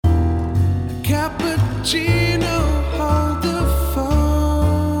cappuccino, hold the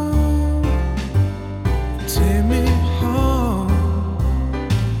phone, take me home.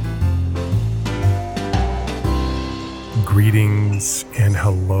 Greetings and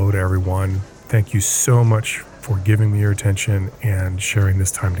hello to everyone. Thank you so much for giving me your attention and sharing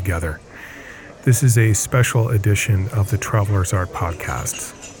this time together. This is a special edition of the Traveler's Art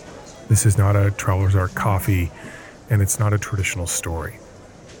Podcast. This is not a Traveler's Art coffee, and it's not a traditional story.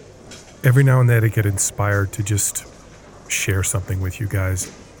 Every now and then I get inspired to just share something with you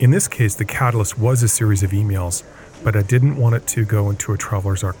guys. In this case, the catalyst was a series of emails, but I didn't want it to go into a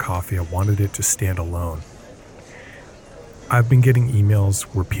Traveler's Art coffee. I wanted it to stand alone. I've been getting emails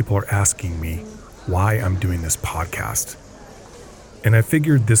where people are asking me why I'm doing this podcast. And I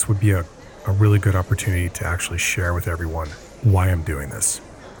figured this would be a really good opportunity to actually share with everyone why I'm doing this.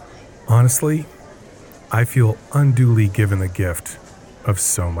 Honestly, I feel unduly given the gift of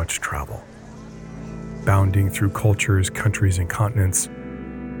so much travel, bounding through cultures, countries, and continents,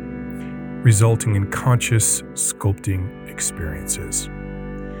 resulting in conscious sculpting experiences.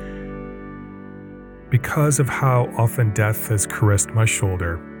 Because of how often death has caressed my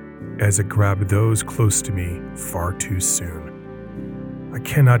shoulder as it grabbed those close to me far too soon, I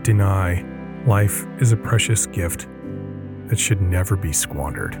cannot deny life is a precious gift that should never be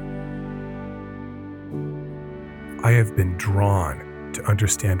squandered. I have been drawn to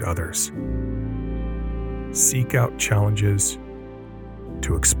understand others, seek out challenges,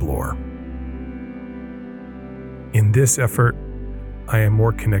 to explore. In this effort, I am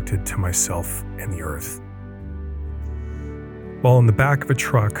more connected to myself and the earth. While in the back of a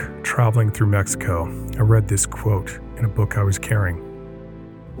truck traveling through Mexico, I read this quote in a book I was carrying.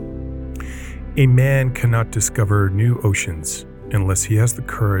 A man cannot discover new oceans unless he has the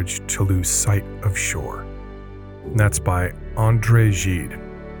courage to lose sight of shore. And that's by André Gide.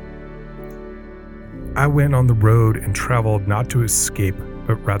 I went on the road and traveled not to escape,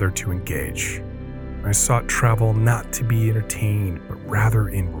 but rather to engage. I sought travel not to be entertained, but rather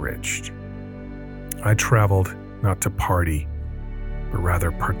enriched. I traveled not to party, but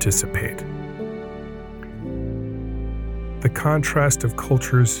rather participate. The contrast of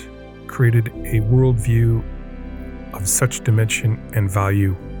cultures created a worldview of such dimension and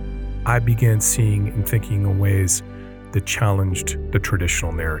value, I began seeing and thinking in ways that challenged the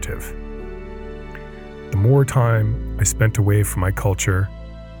traditional narrative. The more time I spent away from my culture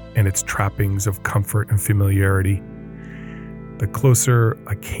and its trappings of comfort and familiarity, the closer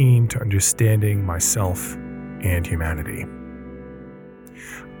I came to understanding myself and humanity.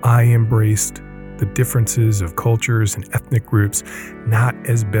 I embraced the differences of cultures and ethnic groups not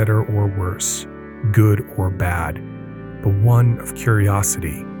as better or worse, good or bad, but one of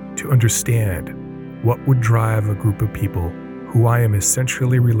curiosity to understand what would drive a group of people who I am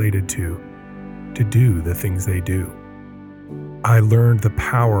essentially related to do the things they do. I learned the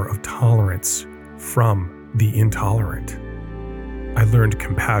power of tolerance from the intolerant. I learned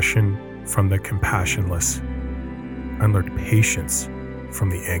compassion from the compassionless. I learned patience from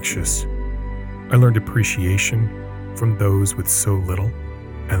the anxious. I learned appreciation from those with so little,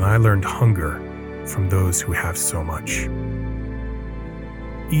 and I learned hunger from those who have so much.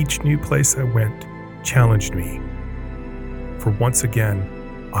 Each new place I went challenged me, for once again,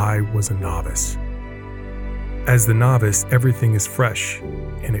 I was a novice. As the novice, everything is fresh,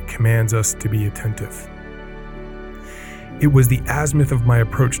 and it commands us to be attentive. It was the azimuth of my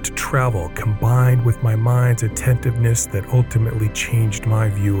approach to travel, combined with my mind's attentiveness, that ultimately changed my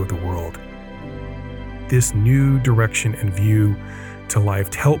view of the world. This new direction and view to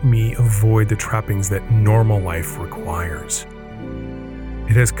life helped me avoid the trappings that normal life requires.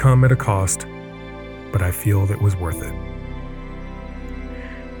 It has come at a cost, but I feel that it was worth it.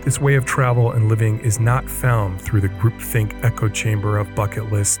 This way of travel and living is not found through the groupthink echo chamber of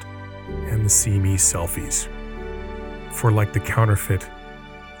bucket list and the see me selfies. For like the counterfeit,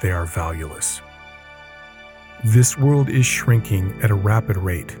 they are valueless. This world is shrinking at a rapid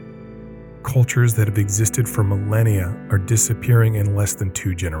rate. Cultures that have existed for millennia are disappearing in less than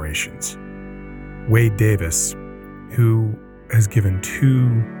 2 generations. Wade Davis, who has given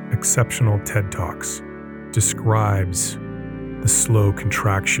 2 exceptional TED Talks, describes the slow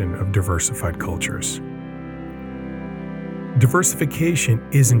contraction of diversified cultures. Diversification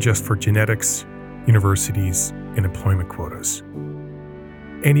isn't just for genetics, universities, and employment quotas.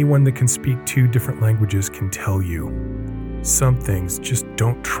 Anyone that can speak 2 different languages can tell you some things just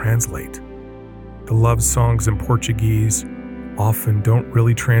don't translate. The love songs in Portuguese often don't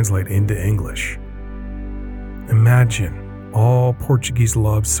really translate into English. Imagine all Portuguese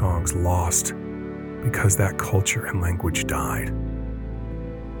love songs lost because that culture and language died.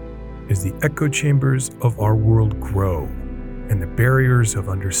 as the echo chambers of our world grow and the barriers of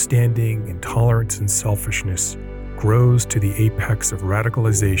understanding, intolerance, and selfishness grows to the apex of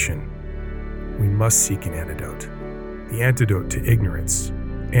radicalization, we must seek an antidote. The antidote to ignorance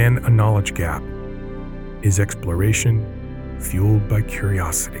and a knowledge gap is exploration fueled by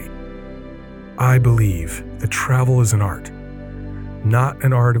curiosity. I believe that travel is an art, not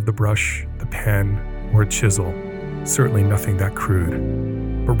an art of the brush, the pen, or a chisel, certainly nothing that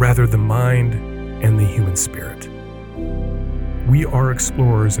crude, but rather the mind and the human spirit. We are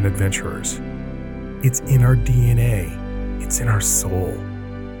explorers and adventurers. It's in our DNA. It's in our soul.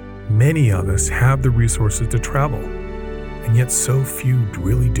 Many of us have the resources to travel, and yet so few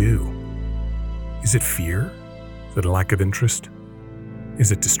really do. Is it fear? Is it a lack of interest?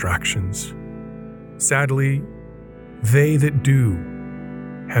 Is it distractions? Sadly, they that do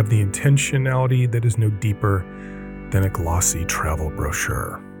have the intentionality that is no deeper than a glossy travel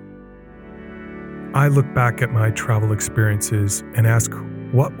brochure. I look back at my travel experiences and ask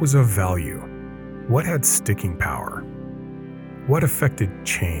what was of value, what had sticking power, what affected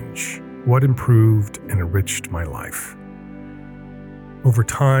change, what improved and enriched my life. Over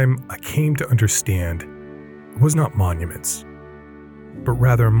time, I came to understand it was not monuments, but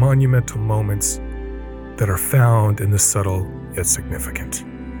rather monumental moments that are found in the subtle yet significant.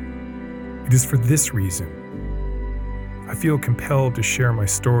 It is for this reason I feel compelled to share my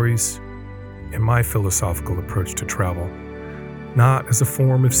stories and my philosophical approach to travel, not as a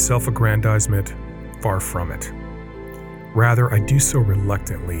form of self-aggrandizement, far from it. Rather, I do so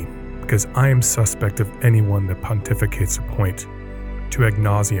reluctantly because I am suspect of anyone that pontificates a point to ad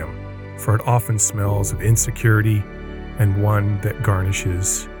nauseum, for it often smells of insecurity and one that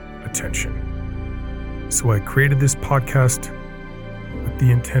garnishes attention. So I created this podcast with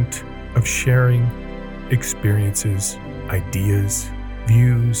the intent of sharing experiences, ideas,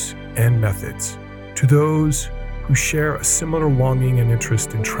 views, and methods to those who share a similar longing and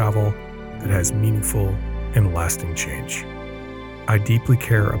interest in travel that has meaningful and lasting change. I deeply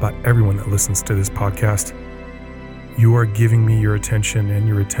care about everyone that listens to this podcast. You are giving me your attention and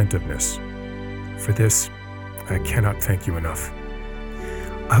your attentiveness. For this, I cannot thank you enough.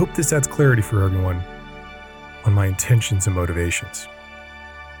 I hope this adds clarity for everyone on my intentions and motivations.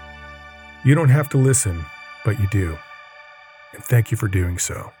 You don't have to listen, but you do. And thank you for doing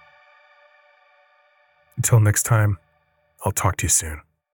so. Until next time, I'll talk to you soon.